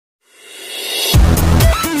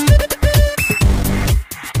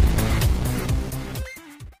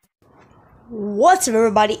What's up,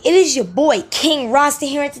 everybody? It is your boy King Rasta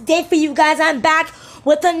here, and today for you guys I'm back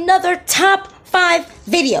with another top 5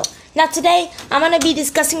 video. Now today I'm going to be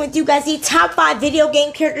discussing with you guys the top 5 video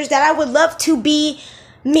game characters that I would love to be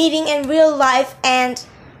meeting in real life, and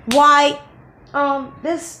why.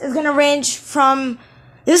 This is going to range from,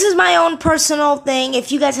 this is my own personal thing.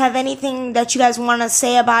 If you guys have anything that you guys want to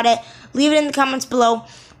say about it, leave it in the comments below.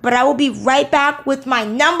 But I will be right back with my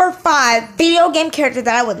number 5 video game character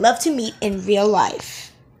that I would love to meet in real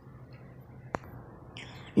life.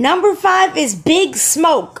 Number 5 is Big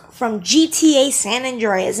Smoke from GTA San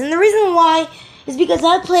Andreas. And the reason why is because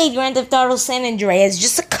I played Grand Theft Auto San Andreas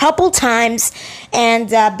just a couple times. And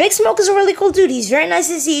Big Smoke is a really cool dude. He's very nice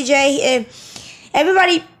to CJ.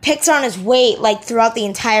 Everybody picks on his weight like throughout the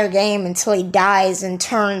entire game until he dies and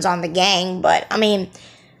turns on the gang. But, I mean,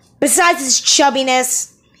 besides his chubbiness,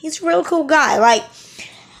 he's a real cool guy. Like,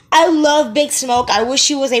 I love Big Smoke. I wish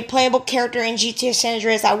he was a playable character in GTA San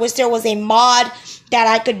Andreas. I wish there was a mod that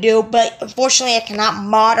I could do, but unfortunately I cannot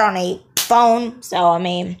mod on a phone. So, I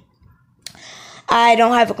mean, I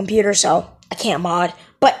don't have a computer, so I can't mod.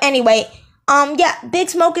 But anyway, yeah, Big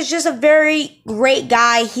Smoke is just a very great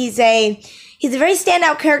guy. He's a very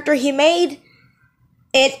standout character. He made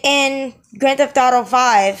it in Grand Theft Auto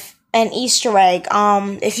 5. An Easter egg.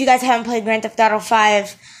 If you guys haven't played Grand Theft Auto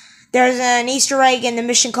 5, there's an Easter egg in the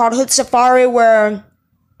mission called Hood Safari where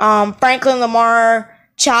Franklin, Lamar,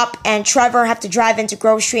 Chop, and Trevor have to drive into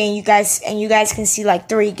Grove Street, and you guys can see like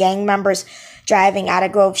 3 gang members driving out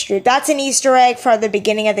of Grove Street. That's an Easter egg for the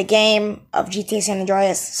beginning of the game of GTA San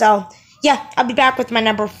Andreas. So yeah, I'll be back with my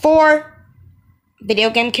number 4 video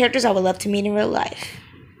game characters I would love to meet in real life.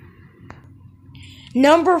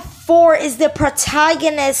 Number 4 is the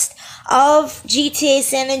protagonist of GTA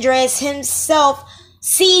San Andreas himself,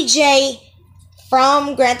 CJ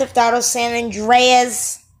from Grand Theft Auto San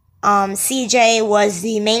Andreas. CJ was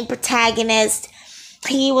the main protagonist.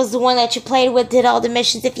 He was the one that you played with, did all the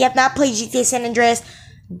missions. If you have not played GTA San Andreas,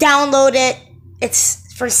 download it.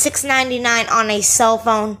 It's for $6.99 on a cell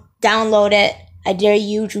phone. Download it. I dare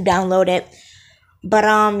you to download it. But,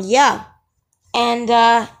 yeah.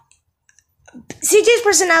 And, CJ's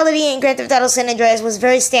personality in Grand Theft Auto San Andreas was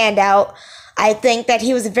very standout. I think that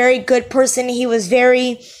he was a very good person. He was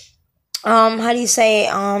very, how do you say,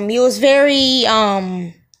 he was very,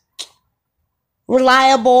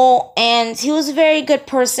 reliable, and he was a very good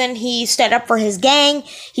person. He stood up for his gang.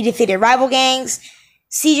 He defeated rival gangs.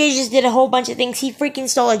 CJ just did a whole bunch of things. He freaking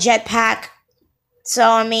stole a jetpack. So,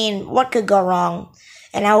 I mean, what could go wrong?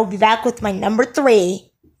 And I will be back with my number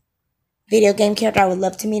 3 video game character I would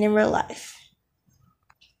love to meet in real life.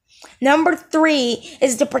 Number 3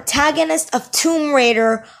 is the protagonist of Tomb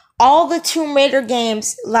Raider, all the Tomb Raider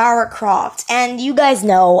games, Lara Croft. And you guys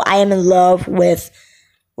know I am in love with,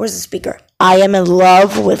 where's the speaker? I am in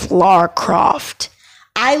love with Lara Croft.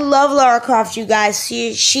 I love Lara Croft, you guys.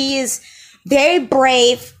 She is very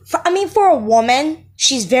brave. For a woman,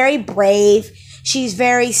 she's very brave. She's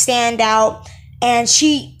very standout, and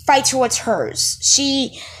she fights for what's hers.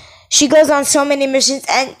 She goes on so many missions,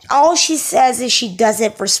 and all she says is she does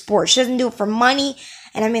it for sport. She doesn't do it for money.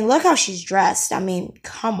 And I mean, look how she's dressed. I mean,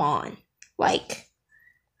 come on. Like,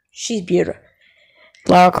 she's beautiful.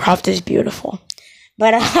 Lara Croft is beautiful.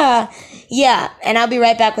 But, yeah. And I'll be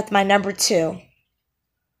right back with my number 2.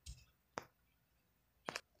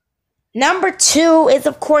 Number 2 is,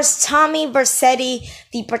 of course, Tommy Vercetti,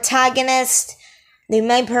 the protagonist, the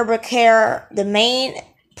main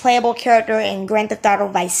playable character in Grand Theft Auto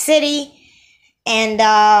Vice City.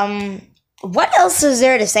 And what else is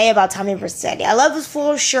there to say about Tommy Vercetti? I love his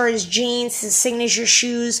full shirt, his jeans, his signature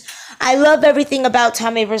shoes. I love everything about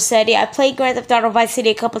Tommy Vercetti. I played Grand Theft Auto Vice City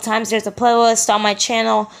a couple times. There's a playlist on my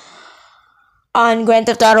channel on Grand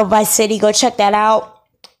Theft Auto Vice City. Go check that out.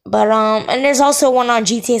 But and there's also one on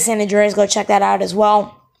GTA San Andreas. Go check that out as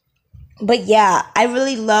well. But yeah, I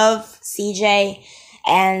really love CJ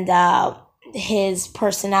and his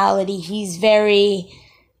personality. He's very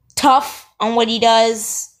tough on what he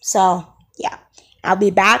does. So, yeah. I'll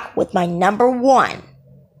be back with my number 1.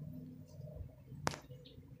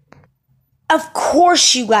 Of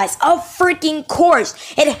course, you guys. Of freaking course.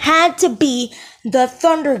 It had to be the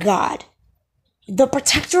Thunder God. The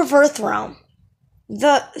protector of Earthrealm.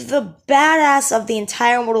 The badass of the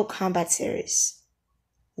entire Mortal Kombat series.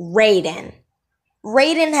 Raiden.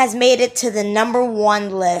 Raiden has made it to the number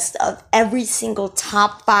 1 list of every single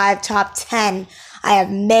top 5, top 10 I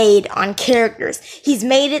have made on characters. He's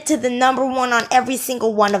made it to the number 1 on every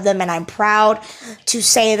single one of them, and I'm proud to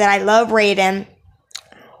say that I love Raiden.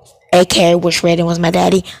 AKA wish Raiden was my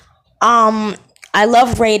daddy. I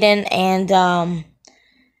love Raiden, and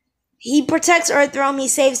He protects Earthrealm. He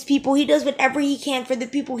saves people. He does whatever he can for the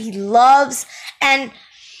people he loves. And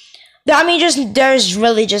I mean, there's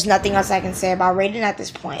really just nothing else I can say about Raiden at this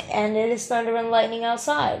point. And it is thunder and lightning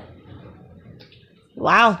outside.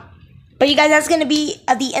 Wow. But you guys, that's going to be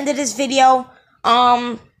at the end of this video.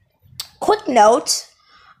 Quick note.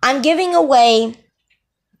 I'm giving away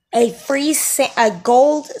a free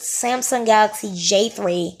gold Samsung Galaxy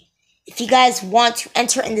J3. If you guys want to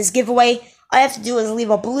enter in this giveaway, all you have to do is leave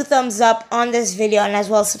a blue thumbs up on this video and as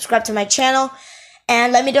well as subscribe to my channel.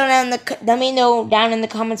 And let me know down in the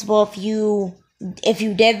comments below if you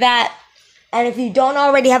did that. And if you don't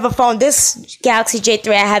already have a phone, this Galaxy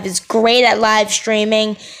J3 I have is great at live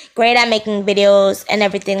streaming, great at making videos and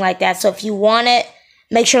everything like that. So if you want it,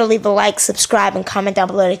 make sure to leave a like, subscribe, and comment down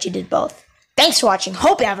below that you did both. Thanks for watching.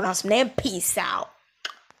 Hope you have an awesome day, and peace out.